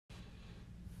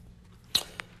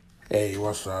Hey,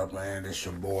 what's up, man? It's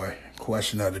your boy.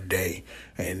 Question of the day,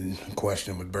 and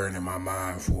question was burning my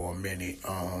mind for a minute.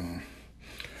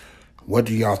 What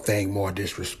do y'all think more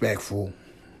disrespectful?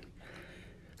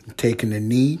 Taking a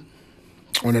knee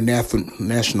on the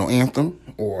national anthem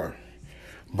or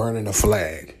burning a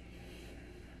flag?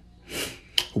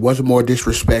 What's more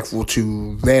disrespectful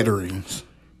to veterans?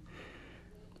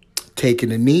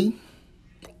 Taking a knee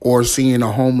or seeing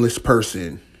a homeless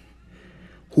person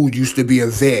who used to be a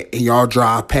vet and y'all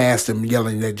drive past them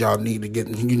yelling that you need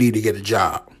to get a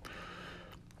job?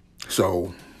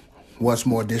 So what's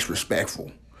more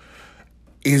disrespectful?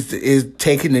 Is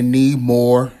taking the knee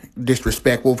more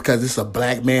disrespectful because it's a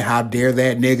black man? How dare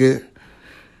that nigga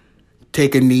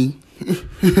take a knee?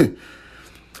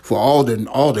 For all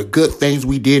the good things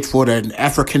we did for the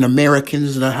African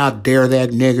Americans, how dare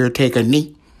that nigger take a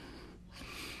knee?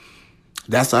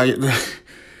 That's how.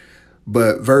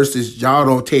 But versus y'all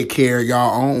don't take care of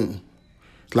y'all own.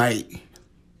 Like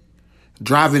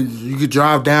you could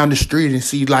drive down the street and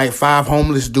see like 5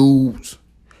 homeless dudes,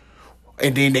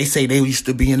 and then they say they used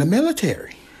to be in the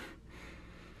military.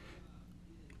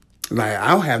 Like, I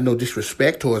don't have no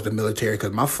disrespect towards the military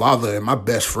because my father and my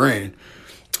best friend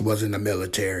was in the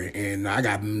military, and I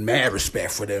got mad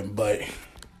respect for them. But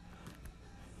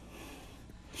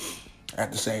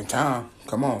at the same time,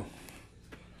 come on,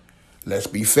 let's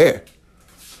be fair.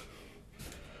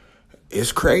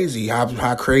 It's crazy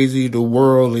how crazy the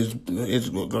world is. It's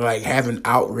like having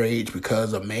outrage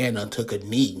because a man done took a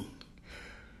knee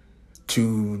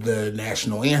to the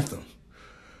national anthem.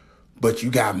 But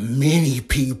you got many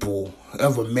people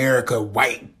of America,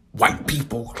 white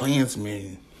people,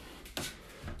 Klansmen,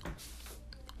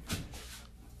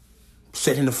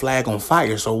 setting the flag on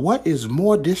fire. So what is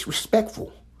more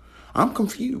disrespectful? I'm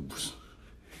confused.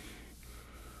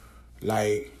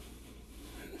 Like,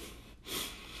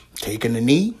 taking a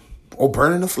knee or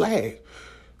burning the flag?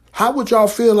 How would y'all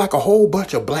feel like a whole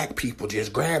bunch of black people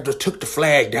just took the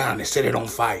flag down and set it on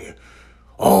fire?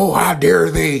 Oh, how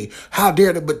dare they? How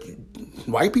dare they? But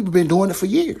white people been doing it for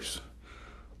years.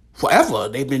 Forever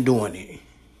they've been doing it.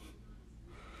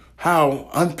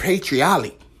 How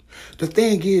unpatriotic. The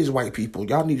thing is, white people,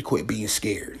 y'all need to quit being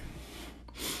scared.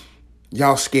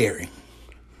 Y'all scary.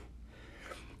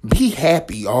 Be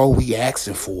happy. All we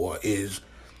asking for is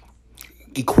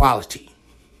equality.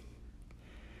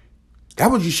 That's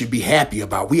what you should be happy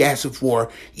about. We asking for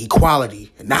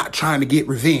equality, not trying to get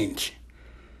revenge.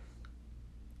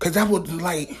 Because that was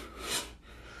like,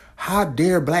 how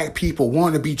dare black people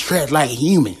want to be treated like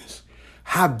humans?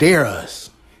 How dare us?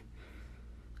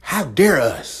 How dare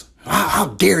us? How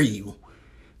dare you?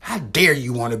 How dare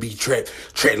you want to be treated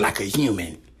like a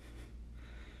human?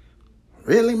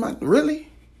 Really, really?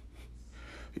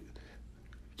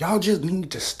 Y'all just need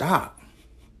to stop.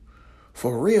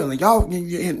 For real. And y'all,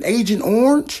 in Agent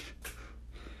Orange,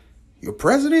 your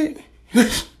president?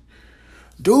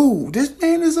 Dude, this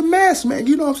man is a mess, man.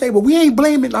 You know what I'm saying?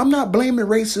 But I'm not blaming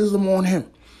racism on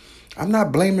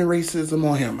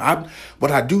him.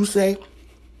 But I do say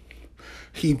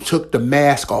he took the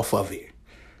mask off of it.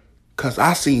 Because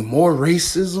I seen more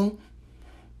racism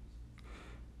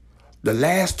the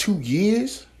last 2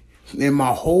 years than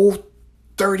my whole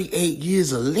 38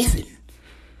 years of living.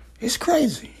 It's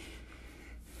crazy.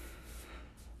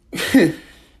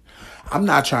 I'm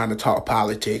not trying to talk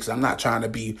politics. I'm not trying to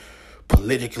be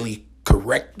politically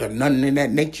correct or nothing in that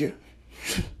nature.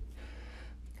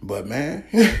 But man,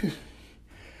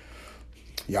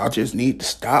 y'all just need to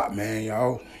stop, man.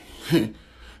 Y'all,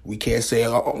 we can't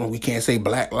say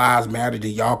Black Lives Matter.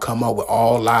 Then y'all come up with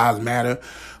All Lives Matter.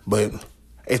 But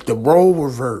if the role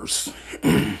reverse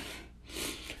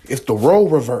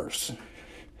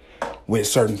with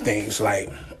certain things,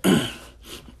 like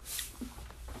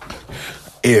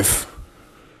if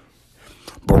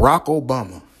Barack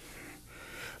Obama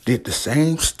did the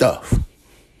same stuff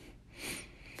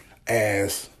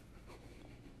as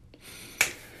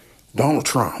Donald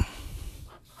Trump,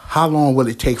 how long will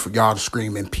it take for y'all to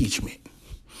scream impeachment?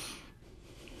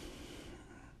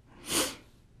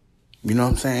 You know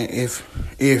what I'm saying?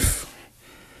 If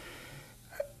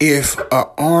a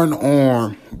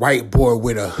unarmed white boy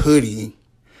with a hoodie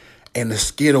and a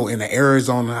Skittle and an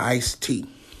Arizona iced tea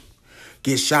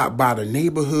gets shot by the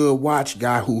neighborhood watch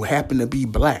guy who happened to be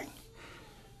black,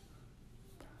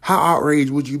 how outraged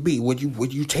would you be? Would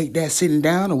you take that sitting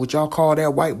down, or would y'all call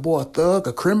that white boy a thug,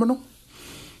 a criminal?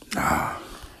 Nah,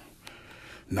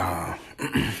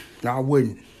 y'all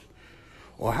wouldn't.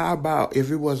 Or how about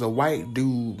if it was a white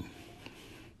dude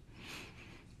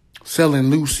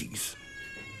selling Lucy's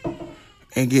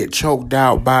and get choked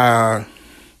out by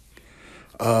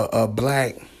a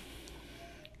black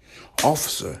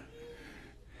officer.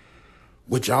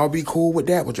 Would y'all be cool with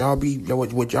that? Would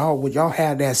y'all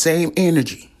have that same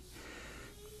energy?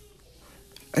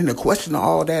 And the question of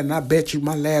all that, and I bet you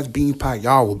my last bean pie,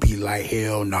 y'all will be like,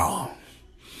 hell no.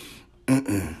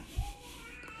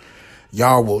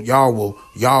 Y'all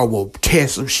will tear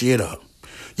some shit up.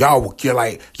 Y'all will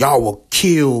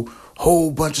kill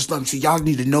whole bunch of stuff. See, y'all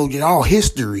need to know y'all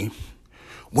history.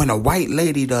 When a white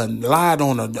lady done lied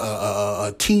on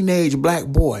a teenage black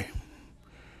boy,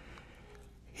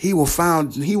 he was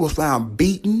found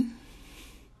beaten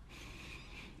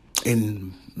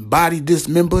and body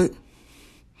dismembered.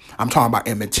 I'm talking about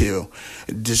Emmett Till,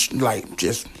 just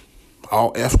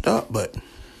all effed up, but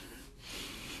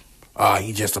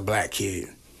he just a black kid.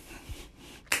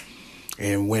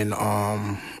 And when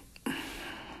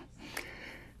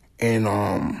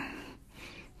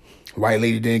white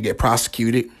lady didn't get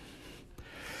prosecuted.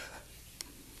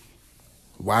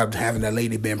 Why having that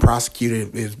lady been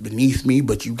prosecuted is beneath me,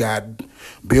 but you got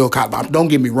Bill Cosby. Don't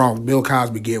get me wrong, Bill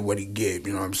Cosby get what he get,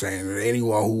 you know what I'm saying?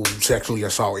 Anyone who sexually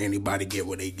assault anybody get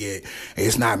what they get.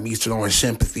 It's not me showing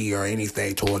sympathy or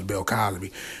anything towards Bill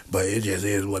Cosby, but it just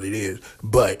is what it is.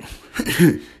 But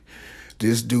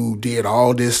this dude did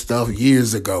all this stuff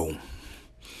years ago.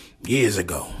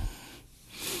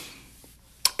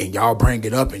 And y'all bring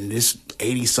it up, and this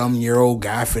 80-something-year-old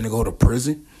guy finna go to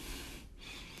prison.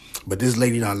 But this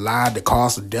lady done lied to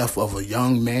cause the death of a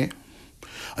young man,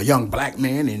 a young black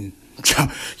man, and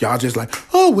y'all just like,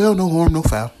 oh, well, no harm, no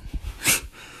foul.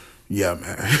 Yeah,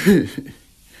 man.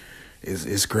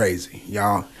 It's crazy.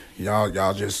 Y'all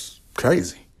just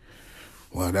crazy.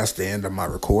 Well, that's the end of my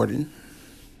recording.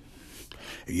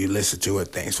 If you listen to it,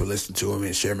 thanks for listening to it,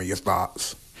 and share me your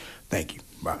thoughts. Thank you.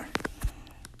 Bye.